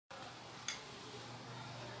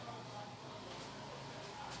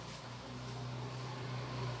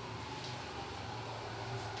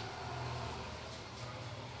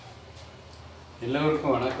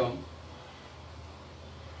எல்லோருக்கும் வணக்கம்.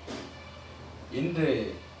 இன்று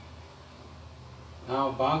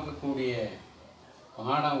நாம் பார்க்கக்கூடிய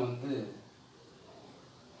பாடம்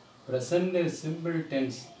ப்ரெசண்ட் சிம்பிள்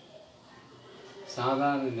டென்ஸ்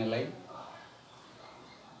சாதாரண நிலை.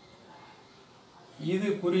 இது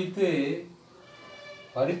குறித்து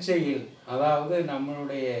பரீட்சையில், அதாவது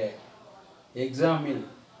நம்மளுடைய எக்ஸாமில்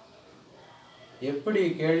எப்படி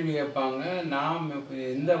கேள்வி கேட்பாங்க, நாம்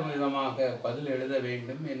எந்த விதமாக பதில் எழுத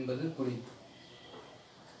வேண்டும் என்பது குறித்து.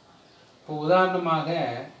 இப்போ உதாரணமாக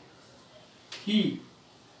ஹீ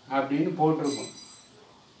அப்படின்னு போட்டிருக்கோம்,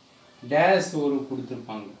 டேஸ் ஒரு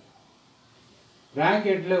கொடுத்துருப்பாங்க,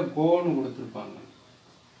 ப்ராக்கெட்டில் கோன்னு கொடுத்துருப்பாங்க,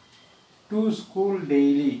 டு ஸ்கூல்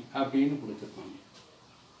டெய்லி அப்படின்னு கொடுத்துருப்பாங்க.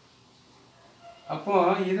 அப்போ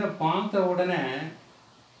இதை பார்த்த உடனே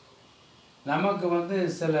நமக்கு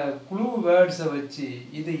சில க்ளூ வேர்ட்ஸை வச்சு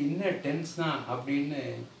இது இன்ன டென்ஸ் தான் அப்படின்னு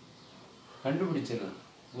கண்டுபிடிச்சிடலாம்.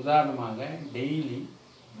 உதாரணமாக daily,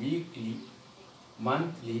 weekly,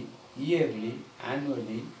 monthly, yearly,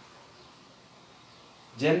 annually,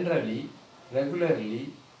 generally, regularly,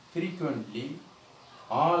 frequently,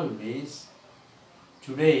 always,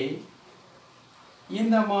 today,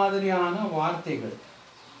 இந்த மாதிரியான வார்த்தைகள்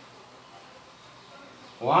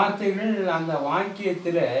அந்த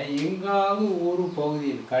வாக்கியத்தில் எங்காவது ஒரு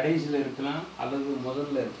பகுதியில் கடைசியில் இருக்கலாம் அல்லது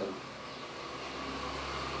முதல்ல இருக்கலாம்.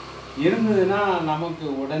 இருந்ததுன்னா நமக்கு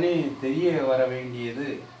உடனே தெரிய வர வேண்டியது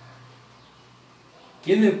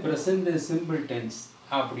இது ப்ரெசண்ட் சிம்பிள் டென்ஸ்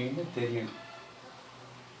அப்படின்னு தெரியணும்.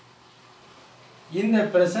 இந்த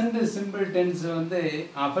ப்ரெசண்ட் சிம்பிள் டென்ஸ்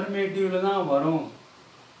அஃபர்மேட்டிவ்ல தான் வரும்,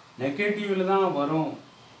 நெகட்டிவ்ல தான் வரும்,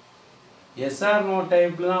 எஸ்ஆர் நோ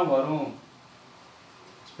டைப்பில் தான் வரும்,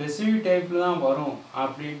 ஸ்பெசிஃபிக் டைப்பில் தான் வரும்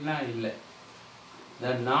அப்படின்லாம் இல்லை.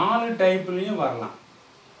 இந்த 4 டைப்லேயும் வரலாம்,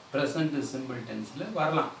 ப்ரெசண்ட் சிம்பிள் டென்ஸில்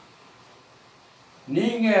வரலாம்.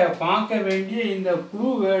 நீங்கள் பார்க்க வேண்டிய இந்த க்ளூ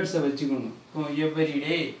வேர்ட்ஸை வச்சுக்கணும். இப்போ எவ்வரி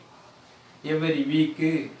டே, every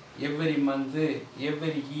week, every month,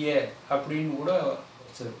 every year அப்படின்னு கூட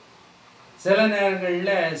சில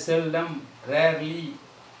நேரங்களில் செல்டம், ரேர்லி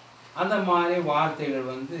அந்த மாதிரி வார்த்தைகள்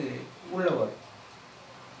உள்ள வரும்.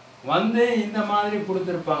 இந்த மாதிரி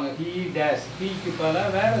கொடுத்துருப்பாங்க. ஹீ டேஷ், ஹீக்கு பல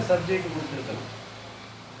வேறு சப்ஜெக்ட் கொடுத்துருக்கலாம்,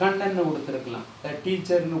 கண்டன்னு கொடுத்துருக்கலாம்,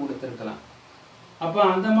 டீச்சர்னு கொடுத்துருக்கலாம். அப்போ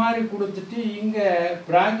அந்த மாதிரி கொடுத்துட்டு இங்கே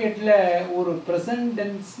ப்ராக்கெட்டில் ஒரு ப்ரெசன்ட்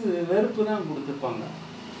டென்ஸ் வெறுப்பு தான் கொடுத்துருப்பாங்க.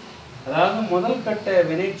 அதாவது முதல் கட்ட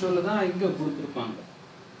வினைச்சொல் தான் இங்கே கொடுத்துருப்பாங்க.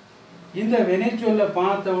 இந்த வினைச்சொல்லை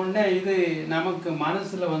பார்த்த உடனே இது நமக்கு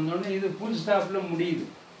மனசில் வந்தோடனே இது ஃபுல் ஸ்டாப்பில் முடியுது.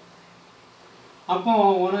 அப்போ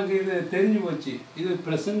உனக்கு இது தெரிஞ்சு போச்சு, இது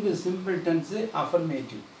present simple tens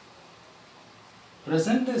affirmative.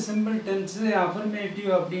 Present simple tens affirmative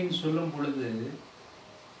அப்படின்னு சொல்லும் பொழுது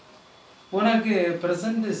உனக்கு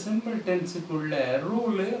ப்ரெசண்ட் சிம்பிள் டென்ஸுக்குள்ள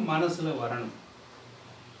ரூலு மனசில் வரணும்.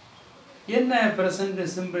 என்ன present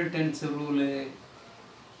simple tense rule?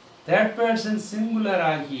 Third person singular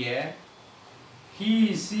ஆகிய ஹீ,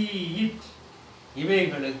 சி, இட்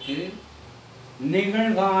இவைகளுக்கு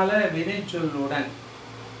நிகழ்கால வினைச்சொல்லுடன்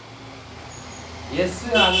எஸ்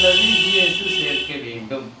அல்லது இஎஸ் சேர்க்க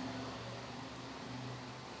வேண்டும்.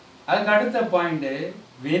 அதுக்கு அடுத்த பாயிண்ட்,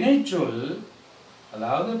 வினைச்சொல்,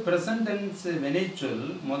 அதாவது பிரசன்ட் டென்ஸ் வினைச்சொல்,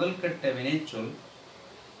 முதல் கட்ட வினைச்சொல்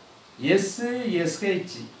எஸ்,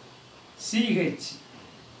 எஸ்ஹெச், சிஹெச்,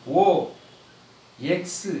 ஓ,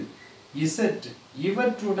 எக்ஸ், இசட்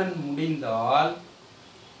இவற்றுடன் முடிந்தால்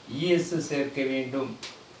இஎஸ் சேர்க்க வேண்டும்.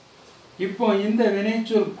 இப்போ இந்த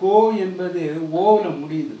வினைச்சொல் கோ என்பது ஓவில்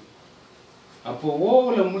முடியுது. அப்போ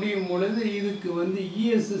ஓவில் முடியும் பொழுது இதுக்கு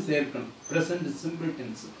இஎஸ் சேர்க்கணும். Present simple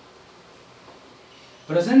tense.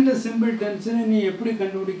 Present simple டென்ஸ்னு நீ எப்படி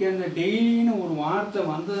கண்டுபிடிக்க? அந்த டெய்லின்னு ஒரு வார்த்தை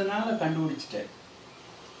வந்ததுனால கண்டுபிடிச்சிட்ட.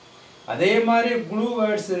 அதே மாதிரி க்ளூ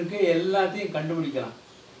வேர்ட்ஸ் இருக்கு, எல்லாத்தையும் கண்டுபிடிக்கலாம்.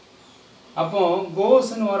 அப்போ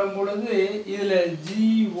கோஸ்ன்னு வரும் பொழுது இதில்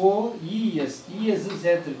GOES, இஎஸ்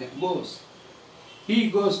சேர்த்துருக்கேன். கோஸ், he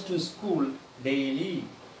goes to school daily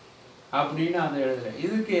அப்படின்னு அதை எழுதுகிறேன்.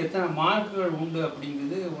 இதுக்கு எத்தனை மார்க்குகள் உண்டு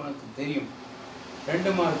அப்படிங்கிறது உனக்கு தெரியும்.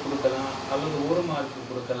 2 மார்க் கொடுக்கலாம் அல்லது 1 மார்க்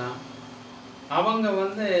கொடுக்கலாம். அவங்க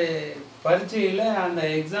பரீட்சையில் அந்த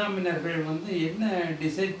எக்ஸாமினர்கள் என்ன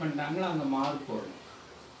டிசைட் பண்ணிட்டாங்களோ அந்த மார்க் வரும்.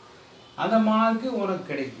 அந்த மார்க்கு உனக்கு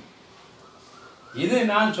கிடைக்கும். இது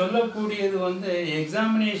நான் சொல்லக்கூடியது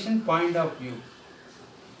எக்ஸாமினேஷன் பாயிண்ட் ஆஃப் வியூ.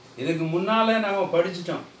 இதுக்கு முன்னால் நம்ம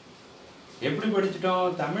படிச்சிட்டோம். எப்படி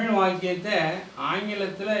படிச்சிட்டோம்? தமிழ் வாக்கியத்தை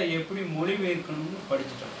ஆங்கிலத்தில் எப்படி மொழிபெயர்க்கணும்னு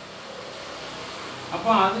படிச்சிட்டோம். அப்போ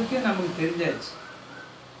அதுக்கு நமக்கு தெரிஞ்சாச்சு.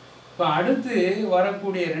 இப்போ அடுத்து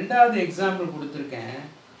வரக்கூடிய 2வது எக்ஸாம்பிள் கொடுத்துருக்கேன்.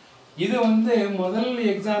 இது முதல்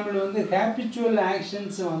எக்ஸாம்பிள் ஹேபிச்சுவல்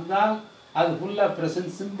ஆக்ஷன்ஸ் வந்தால் அது ஃபுல்லாக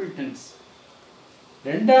ப்ரெசன்ட் சிம்பிள் டென்ஸ்.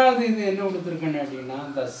 ரெண்டாவது இது என்ன கொடுத்துருக்கேன்னு அப்படின்னா,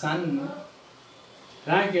 த சன்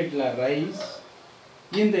ராக்கெட்டில் ரைஸ்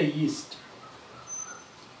இன் த ஈஸ்ட்,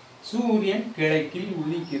 சூரியன் கிழக்கில்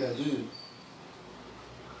உதிக்கிறது,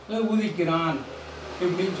 உதிக்கிறான்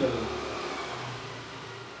இப்படின்னு சொல்லலாம்.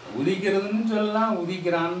 உதிக்கிறதுன்னு சொல்லலாம்,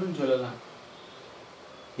 உதிக்கிறான்னு சொல்லலாம்.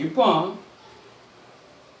 இப்போ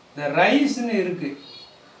இந்த ரைஸ்ன்னு இருக்கு.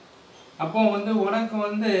 அப்போ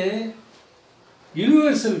உனக்கு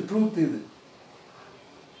யூனிவர்சல் ட்ரூத் இது.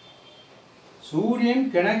 சூரியன்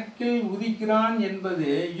கிழக்கில் உதிக்கிறான் என்பது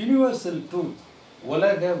யூனிவர்சல் ட்ரூத்,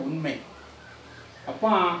 உலக உண்மை.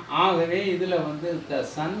 அப்போ ஆகவே இதில் த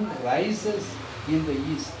சன் ரைசஸ் இன் த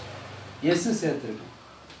ஈஸ்ட், எஸ் சேர்த்துருக்கு.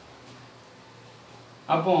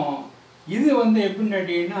 அப்போ இது எப்படின்னு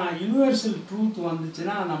கேட்டீங்கன்னா, யூனிவர்சல் ட்ரூத்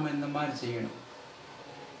வந்துச்சுன்னா நம்ம இந்த மாதிரி செய்யணும்.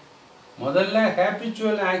 முதல்ல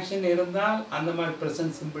ஹேபிச்சுவல் ஆக்ஷன் இருந்தால் அந்த மாதிரி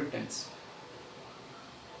ப்ரெசன்ட் சிம்பிள் டென்ஸ்.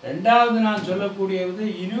 ரெண்டாவது நான் சொல்லக்கூடியது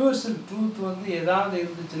யூனிவர்சல் ட்ரூத் ஏதாவது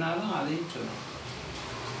இருந்துச்சுனாலும் அதையும் சொல்லணும்.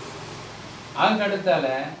 அதுக்கு அடுத்தால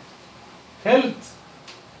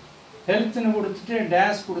ஹெல்த்னு கொடுத்துட்டு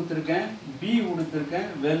டேஷ் கொடுத்துருக்கேன், பி கொடுத்துருக்கேன்,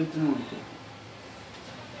 வெல்த்னு கொடுத்துருக்கேன்.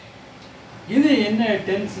 இது என்ன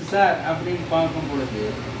டென்ஸ் சார் அப்படின்னு பார்க்கும் பொழுது,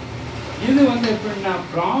 இது எப்படின்னா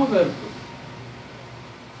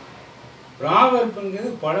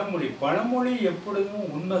ப்ராவர்புங்கிறது பழமொழி. பழமொழி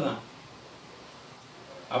எப்பொழுதும் உண்மைதான்.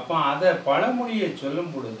 அப்போ அதை பழமொழியை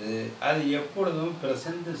சொல்லும் பொழுது அது எப்பொழுதும்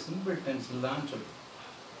ப்ரெசன்ட் சிம்பிள் டென்ஸில் தான் சொல்லும்.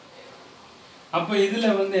 அப்போ இதில்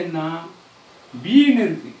என்ன பீன்னு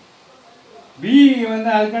இருக்கு. பி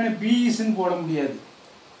அதுக்கான பீஸ்ன்னு போட முடியாது.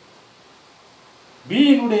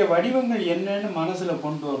 பீனுடைய வடிவங்கள் என்னன்னு மனசில்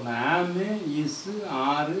கொண்டு வரணும். ஆமு, இஸ்ஸு,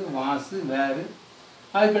 ஆறு, வாசு, வேறு,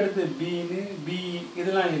 அதுக்கடுத்து பீனு, பி,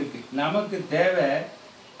 இதெல்லாம் இருக்குது. நமக்கு தேவை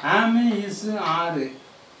ஆமு, இஸ்ஸு, ஆறு,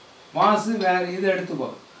 வாசு, வேறு. இதை எடுத்துக்கோ.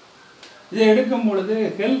 இதை எடுக்கும் பொழுது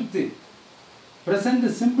ஹெல்த்து ப்ரெசண்ட்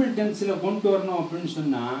சிம்பிள் டென்ஸில் கொண்டு வரணும் அப்படின்னு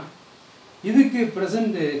சொன்னால், இதுக்கு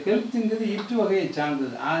ப்ரெசண்ட்டு ஹெல்த்துங்கிறது இட்டு வகையை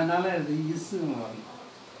சார்ந்தது, அதனால் இது இஸ்ஸுன்னு வரணும்.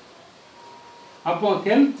 அப்போ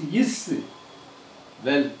health is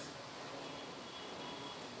wealth,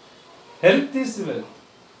 health is wealth.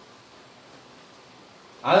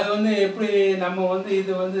 அது எப்படி நம்ம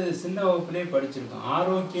இது சின்ன வகுப்புலேயே படிச்சிருக்கோம்.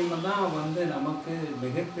 ஆரோக்கியம் தான் நமக்கு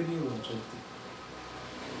மிகப்பெரிய ஒரு சொத்து.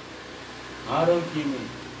 ஆரோக்கியமே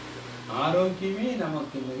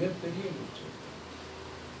நமக்கு மிகப்பெரிய ஒரு சொத்து.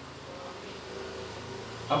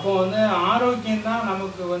 அப்போ ஆரோக்கியம்தான்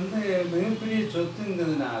நமக்கு மிகப்பெரிய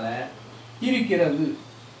சொத்துங்கிறதுனால இருக்கிறது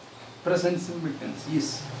ப்ரெசன்ட் சிம்பிள் டென்ஸ்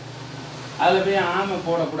இஸ். அதில் போய் ஆமை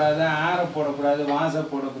போடக்கூடாது, ஆரை போடக்கூடாது, வாசை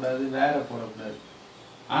போடக்கூடாது, வேற போடக்கூடாது.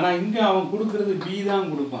 ஆனால் இங்கே அவன் கொடுக்கறது பி தான்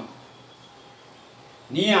கொடுப்பான்.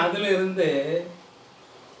 நீ அதில் இருந்து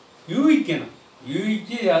யூகிக்கணும்.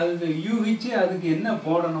 யூகிச்சு அதுக்கு என்ன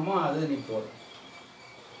போடணுமோ அதை நீ போட.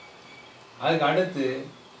 அதுக்கு அடுத்து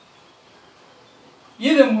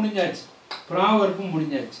இது முடிஞ்சாச்சு, ப்ராவர்பும்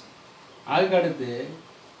முடிஞ்சாச்சு. அதுக்கு அடுத்து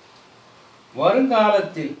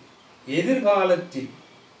வருங்காலத்தில், எதிர்காலத்தில்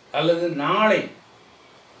அல்லது நாளை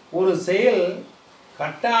ஒரு செயல்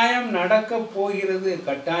கட்டாயம் நடக்க போகிறது,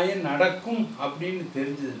 கட்டாயம் நடக்கும் அப்படின்னு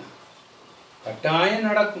தெரிஞ்சதுன்னா, கட்டாயம்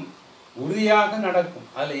நடக்கும், உறுதியாக நடக்கும்,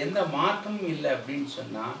 அதில் எந்த மாற்றமும் இல்லை அப்படின்னு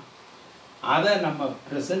சொன்னால் அதை நம்ம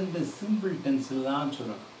ப்ரெசண்ட் சிம்பிள் டென்ஸில் தான்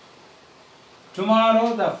சொல்லணும். டுமாரோ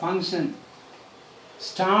த ஃபங்க்ஷன்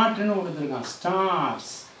ஸ்டார்ட்னு கொடுத்துருக்கான்.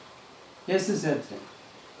 ஸ்டார்ட்ஸ் எஸ் சேர்த்து.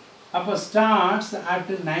 அப்போ ஸ்டார்ட்ஸ்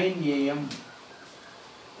அட் 9 AM.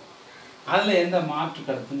 அதில் எந்த மாற்று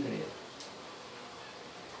கருத்தும் கிடையாது.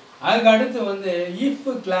 அதுக்கு அடுத்து இஃப்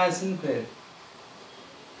கிளாஸ்ன்னு பேர்,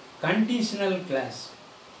 கண்டிஷனல் கிளாஸ்.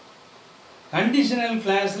 கண்டிஷனல்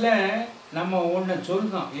கிளாஸில் நம்ம ஒன்று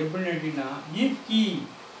சொல்கிறோம். எப்படின்னு கேட்டிங்கன்னா, இஃப் கீ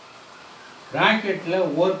ப்ராக்கெட்டில்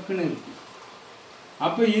ஒர்க்குன்னு இருக்குது.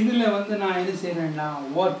 அப்போ இதில் நான் என்ன செய்கிறேன்னா,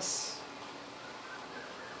 works.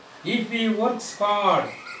 If he works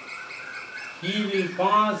hard he will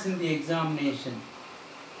pass in the examination.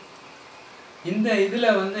 இந்த இதில்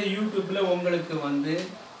யூடியூப்பில் உங்களுக்கு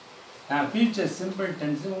நான் ஃபியூச்சர் சிம்பிள்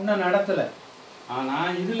டென்ஸ் இன்னும் நடத்தலை.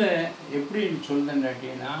 ஆனால் இதில் எப்படி சொல்கிறேன்னு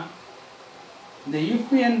கேட்டீங்கன்னா, இந்த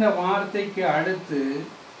இஃப் என்ற வார்த்தைக்கு அடுத்து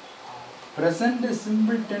ப்ரெசண்ட்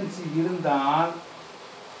சிம்பிள் டென்ஸ் இருந்தால்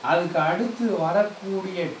அதுக்கு அடுத்து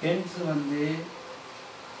வரக்கூடிய டென்ஸ்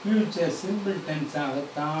ஃபியூச்சர் சிம்பிள்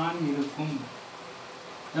டென்ஸாகத்தான் இருக்கும்.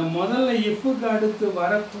 முதல்ல இஃப்க்கு அடுத்து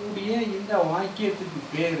வரக்கூடிய இந்த வாக்கியத்துக்கு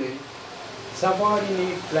பேர்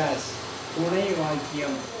சபார்டினேட் கிளாஸ், துணை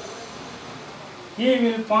வாக்கியம். he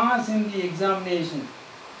will pass in the examination,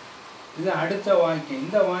 இது அடுத்த வாக்கியம்.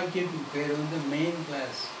 இந்த வாக்கியத்துக்கு பேர் மெயின்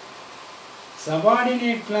கிளாஸ்.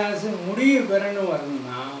 சபார்டினேட் கிளாஸ் முடிவு பெறணும்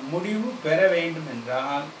வரணும்னா, முடிவு பெற வேண்டும்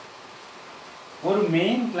என்றால் ஒரு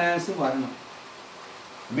மெயின் கிளாஸ் வரணும்.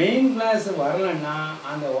 மெயின் கிளாஸ் வரலைன்னா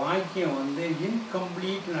அந்த வாக்கியம் வந்து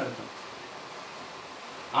இன்கம்ப்ளீட்னு அர்த்தம்.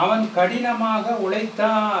 அவன் கடினமாக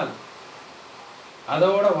உழைத்தால்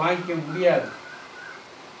அதோட வாக்கியம் முடியாது.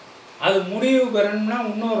 அது முடிவு பெறணும்னா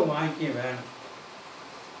இன்னொரு வாக்கியம் வேணும்.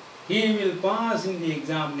 He will pass in the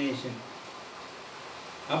examination.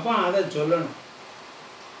 அப்போ அதை சொல்லணும்.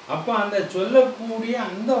 அப்போ அந்த சொல்லக்கூடிய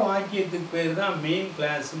அந்த வாக்கியத்துக்கு பேர் தான் மெயின்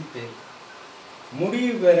கிளாஸ்ன்னு பேர்.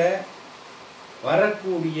 முடிவு பெற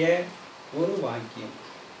வரக்கூடிய ஒரு வாக்கியம்.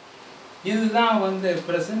 இதுதான் வந்து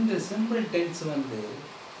ப்ரெசண்ட் சிம்பிள் டென்ஸ் வந்து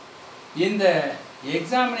இந்த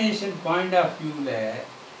எக்ஸாமினேஷன் பாயிண்ட் ஆஃப் வியூவில்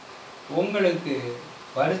உங்களுக்கு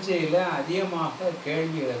பரீட்சையில் அதிகமாக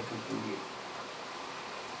கேள்வி இருக்கக்கூடிய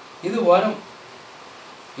இது வரும்.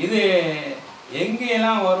 இது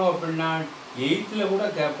எங்கெல்லாம் வரும் அப்படின்னா 8th கூட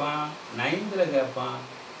கேட்பான், 9th கேட்பான்,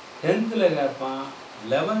 10th கேட்பான்,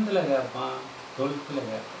 11th கேட்பான், 12th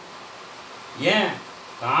கேட்பான். ஏன்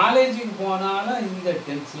காலேஜுக்கு போனாலும் இந்த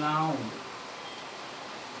டென்ஸ்லாம் உண்டு.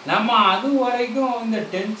 நம்ம அது வரைக்கும் இந்த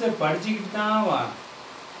டென்ஸை படிச்சுக்கிட்டு தான் வரோம்.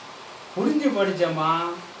 புரிஞ்சு படித்தோமா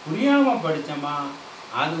புரியாமல் படித்தோமா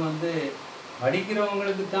அது வந்து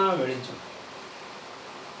படிக்கிறவங்களுக்கு தான் வெளிச்சம்.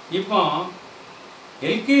 இப்போ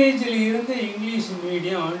எல்கேஜியில் இருந்து இங்கிலீஷ்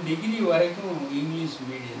மீடியம் டிகிரி வரைக்கும் இங்கிலீஷ்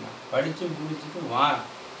மீடியம் தான் படித்து முடிச்சுட்டு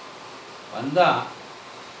வந்தால்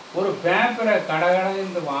ஒரு பேப்பரை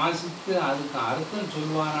கடகடன்னு வாசித்து அதுக்கு அர்த்தம்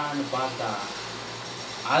சொல்லுவாரான்னு பார்த்தா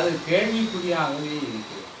அது கேள்விக்குறியாகவே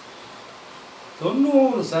இருக்குது.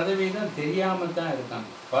 90% தெரியாமல் தான் இருக்காங்க.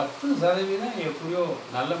 10% எப்படியோ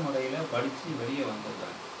நல்ல முறையில் படித்து வெளியே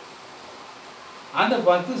வந்துடுறாங்க. அந்த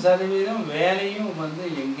 10% வேலையும் வந்து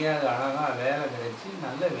எங்கேயாவது அழகாக வேலை கிடைச்சி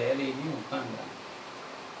நல்ல வேலையிலையும் உட்காந்துறாங்க.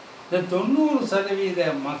 இந்த 90%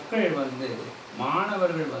 மக்கள் வந்து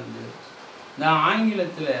மாணவர்கள் வந்து இந்த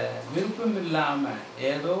ஆங்கிலத்தில் விருப்பம் இல்லாமல்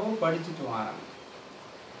ஏதோ படிச்சுட்டு வராங்க.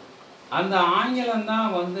 அந்த ஆங்கிலம்தான்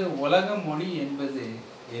வந்து உலக மொழி என்பது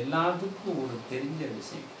எல்லாத்துக்கும் ஒரு தெரிஞ்ச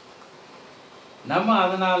விஷயம். நம்ம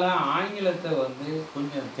அதனால் ஆங்கிலத்தை வந்து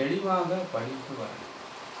கொஞ்சம் தெளிவாக படித்து வரணும்.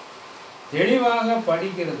 தெளிவாக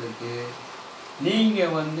படிக்கிறதுக்கு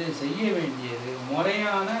நீங்கள் வந்து செய்ய வேண்டியது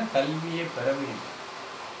முறையான கல்வியை பெற வேண்டும்.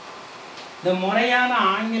 இந்த முறையான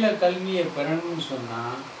ஆங்கில கல்வியை பெறணும்னு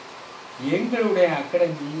சொன்னால் எங்களுடைய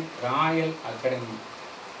அகாடமி ராயல் அகாடமி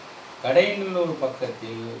கடையநல்லூர்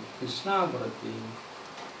பக்கத்தில் கிருஷ்ணாபுரத்தில்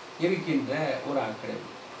இருக்கின்ற ஒரு அகாடமி.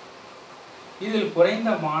 இதில் குறைந்த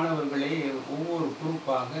மாணவர்களே ஒவ்வொரு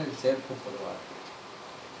குரூப்பாக சேர்க்கப்படுவார்கள்.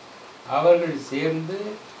 அவர்கள் சேர்ந்து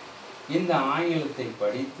இந்த ஆங்கிலத்தை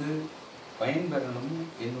படித்து பயன்பெறணும்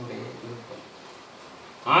என்னுடைய விருப்பம்.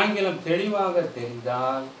 ஆங்கிலம் தெளிவாக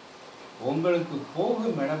தெரிந்தால் உங்களுக்கு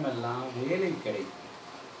போகும் இடமெல்லாம் வேலை கிடைக்கும்.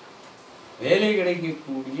 வேலை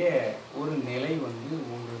கிடைக்கக்கூடிய ஒரு நிலை வந்து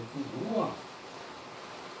உங்களுக்கு உருவாகும்.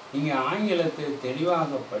 நீங்கள் ஆங்கிலத்தை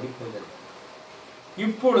தெளிவாக படிப்பதற்கு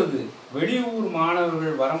இப்பொழுது வெளியூர்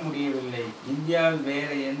மாணவர்கள் வர முடியவில்லை, இந்தியாவில்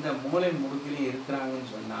வேறு எந்த மூலை முடுக்கிலையும்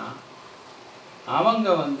இருக்கிறாங்கன்னு சொன்னால் அவங்க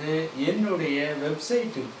வந்து என்னுடைய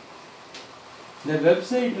வெப்சைட்டு, இந்த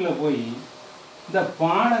வெப்சைட்டில் போய் இந்த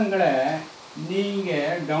பாடங்களை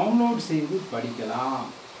நீங்கள் டவுன்லோட் செய்து படிக்கலாம்.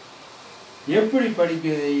 எப்படி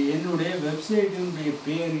படிக்கிறது? என்னுடைய வெப்சைட்டினுடைய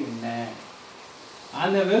பேர் என்ன?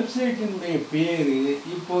 அந்த வெப்சைட்டினுடைய பேர்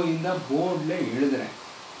இப்போ இந்த போர்டில் எழுதுகிறேன்,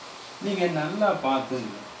 நீங்கள் நல்லா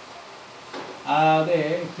பார்த்துங்க. அதாவது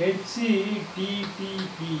HTTPS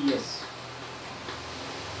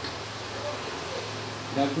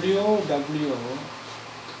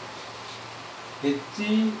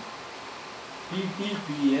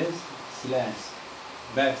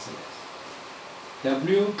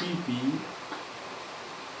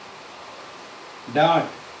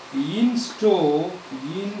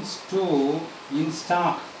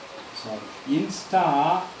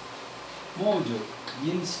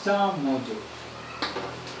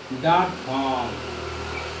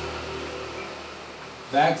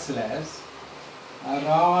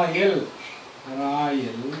instamojo.com/royal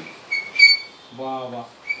baba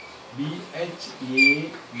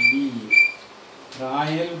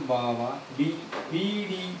royal baba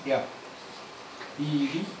PDF.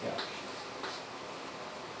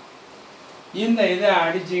 இந்த இதை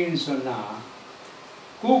அடிச்சிங்கன்னு சொன்னால்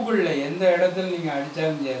கூகுளில் எந்த இடத்துல நீங்கள்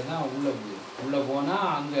அடித்தாலும் சரி தான் உள்ளே போனால்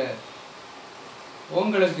அங்கே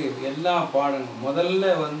உங்களுக்கு எல்லா பாடங்களும் முதல்ல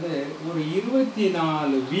வந்து ஒரு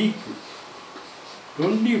 24 வீக்கு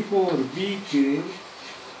 24 வீக்கு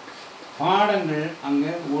பாடங்கள்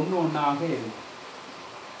அங்கே ஒன்று ஒன்றாக இருக்கும்.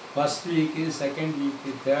 First week, second week,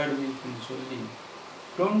 third வீக்குன்னு சொல்லி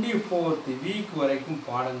 24th வீக் வரைக்கும்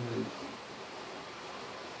பாடங்கள் இருக்கு.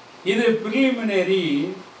 இது ப்ரிலிமினரி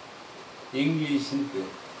இங்கிலீஷ்னு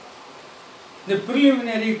பேர். இந்த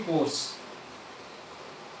ப்ரிலிமினரி கோர்ஸ்,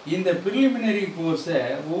 இந்த ப்ரிலிமினரி கோர்ஸை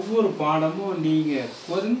ஒவ்வொரு பாடமும் நீங்கள்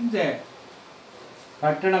குறைந்த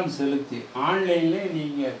கட்டணம் செலுத்தி ஆன்லைனில்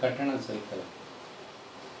நீங்கள் கட்டணம் செலுத்தலாம்.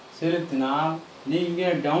 செலுத்தினால்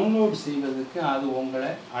நீங்கள் டவுன்லோட் செய்வதற்கு அது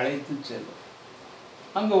உங்களை அழைத்து செல்லும்.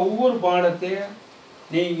 அங்கே ஒவ்வொரு பாடத்தையும்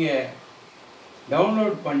நீங்கள்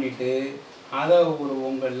டவுன்லோட் பண்ணிவிட்டு அதை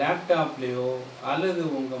உங்கள் லேப்டாப்லேயோ அல்லது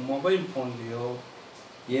உங்கள் மொபைல் ஃபோன்லேயோ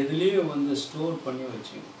எதுலேயோ ஸ்டோர் பண்ணி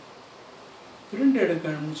வச்சுக்கணும். பிரிண்ட்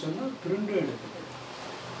எடுக்கணும்னு சொன்னால் பிரிண்ட்டும் எடுத்துக்கணும்.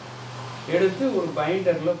 எடுத்து ஒரு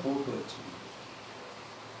பைண்டரில் போட்டு வச்சுக்கணும்.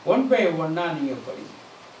 1 by 1 நீங்கள் படிங்க.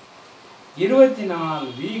 24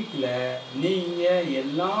 வீக்கில் நீங்கள்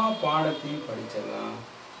எல்லா பாடத்தையும் படிச்சிடலாம்.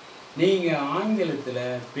 நீங்கள்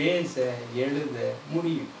ஆங்கிலத்தில் பேச எழுத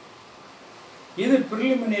முடியும். இது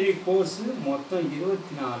ப்ரிலிமினரி கோர்ஸு. மொத்தம்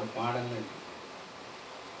 24 பாடங்கள்.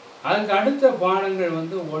 அதுக்கு அடுத்த பாடங்கள்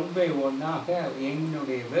 1 by 1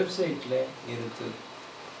 எங்களுடைய வெப்சைட்டில் இருக்குது.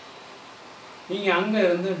 நீங்கள் அங்கே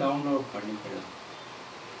இருந்து டவுன்லோட் பண்ணிக்கலாம்.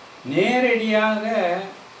 நேரடியாக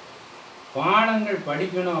பாடங்கள்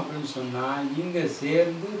படிக்கணும் அப்படின்னு சொன்னால் இங்கே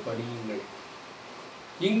சேர்ந்து படியுங்கள்.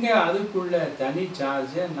 இங்கே அதுக்குள்ள தனி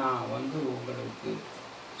சார்ஜை நான் உங்களுக்கு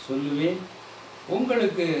சொல்லுவேன்.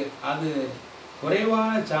 உங்களுக்கு அது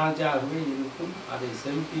குறைவான சார்ஜாகவே இருக்கும். அதை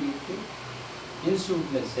செலுத்திவிட்டு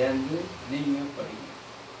இன்ஸ்டியூட்டில் சேர்ந்து நீங்கள் படிங்க.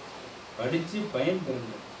 படித்து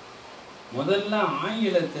பயன்பெறுங்கள். முதல்ல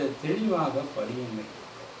ஆங்கிலத்தை தெளிவாக படியுங்கள்.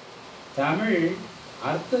 தமிழ்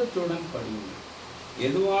அர்த்தத்துடன் படியுங்கள்.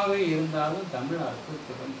 எதுவாக இருந்தாலும் தமிழ்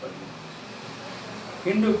அர்த்தத்துடன் படியுங்கள்.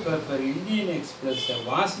 ஹிந்து பேப்பர், இந்தியன் எக்ஸ்பிரஸை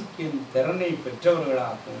வாசிக்கும் திறனை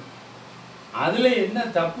பெற்றவர்களாகவும் அதில் என்ன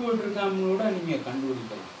தப்பு விட்டுருக்காங்கன்னு கூட நீங்கள்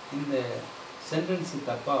கண்டுபிடிக்கலாம். இந்த சென்டென்ஸு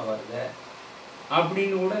தப்பாக வருத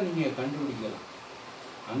அப்படின்னு கூட நீங்கள் கண்டுபிடிக்கலாம்.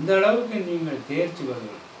 அந்த அளவுக்கு நீங்கள் தேர்ச்சி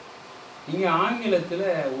வரலாம். நீங்கள் ஆங்கிலத்தில்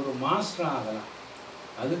ஒரு மாஸ்டர் ஆகலாம்.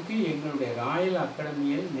 அதுக்கு எங்களுடைய ராயல்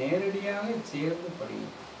அகாடமியில் நேரடியாக சேர்ந்து படிங்க.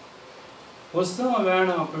 புஸ்தகம்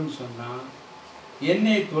வேணும் அப்படின்னு சொன்னால்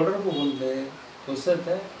என்னை தொடர்பு கொண்டு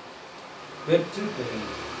புஸ்தகத்தை பெற்று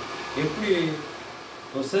பெறுங்க. எப்படி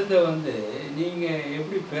புஸ்தகத்தை நீங்கள்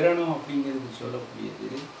எப்படி பெறணும் அப்படிங்கிறது சொல்லக்கூடியது.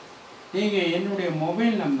 நீங்கள் என்னுடைய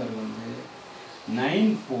மொபைல் நம்பர்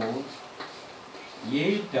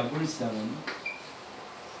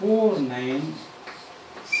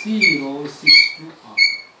 9487490062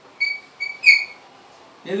 ஆகும்.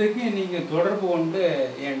 இதுக்கு நீங்கள் தொடர்பு கொண்டு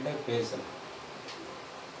என்கிட்ட பேசலாம்.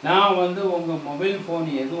 நான் உங்கள் மொபைல் ஃபோன்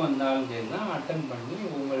எது வந்தாலும் சரி தான் அட்டன் பண்ணி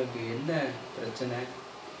உங்களுக்கு என்ன பிரச்சனை,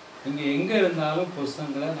 நீங்கள் எங்கே இருந்தாலும்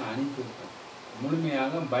புஸ்தகங்களை நான் அனுப்பியிருப்பேன்.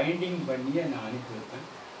 முழுமையாக பைண்டிங் பண்ணியே நான் அனுப்பியிருப்பேன்.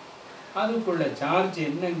 அதுக்குள்ள சார்ஜ்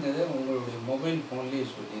என்னங்கிறத உங்களுடைய மொபைல் ஃபோன்லேயே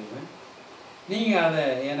சொல்லிடுவேன். நீங்கள் அதை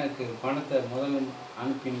எனக்கு பணத்தை முதல்ல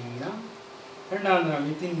அனுப்பினீங்கன்னா ரெண்டாவது நாள்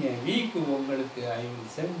வித்தின் எ வீக்கு உங்களுக்கு I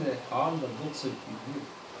will send all the books to you.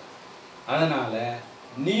 அதனால்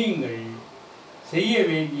நீங்கள் செய்ய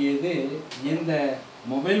வேண்டியது இந்த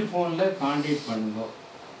மொபைல் ஃபோனில் கான்டாக்ட் பண்ணுங்க.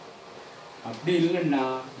 அப்படி இல்லைன்னா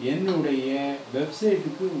என்னுடைய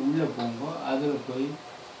வெப்சைட்டுக்கு உள்ளே போங்க. அதில் போய்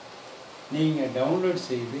நீங்கள் டவுன்லோட்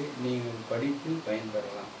செய்து நீங்கள் படித்து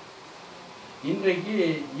பயன்பெறலாம். இன்றைக்கு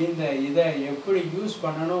இதை எப்படி யூஸ்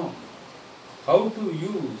பண்ணணும், how to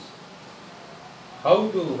use, how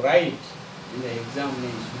to right இந்த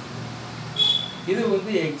எக்ஸாமினேஷன், இது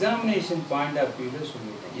எக்ஸாமினேஷன் பாயிண்ட் ஆஃப் வியூவில்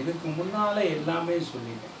சொல்லிட்டேன். இதுக்கு முன்னால் எல்லாமே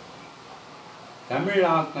சொல்லிட்டேன். தமிழ்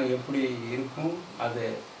ஆக்கம் எப்படி இருக்கும், அதை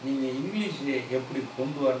நீங்கள் இங்கிலீஷில் எப்படி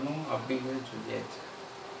கொண்டு வரணும் அப்படிங்கிறது சொல்லியாச்சு.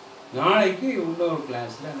 நாளைக்கு இன்னொரு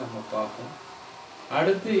கிளாஸில் நம்ம பார்ப்போம்.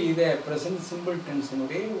 அடுத்து இதை ப்ரெசன்ட் சிம்பிள்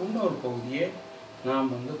டென்ஸினுடைய இன்னொரு பகுதியை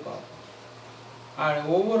நாம் பார்ப்போம்.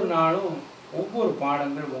 ஒவ்வொரு நாளும் ஒவ்வொரு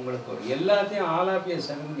பாடங்கள் உங்களுக்கு வரும். எல்லாத்தையும் ஆலாப்பிய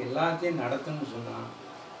சங்கம் எல்லாத்தையும் நடத்தணும்னு சொன்னால்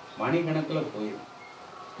மணிக்கணக்கில் போயிடும்.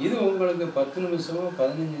 இது உங்களுக்கு 10 நிமிஷமோ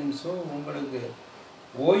 15 நிமிஷமோ உங்களுக்கு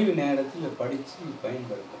ஓய்வு நேரத்தில் படித்து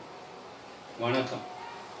பயன்படுத்தும். வணக்கம்.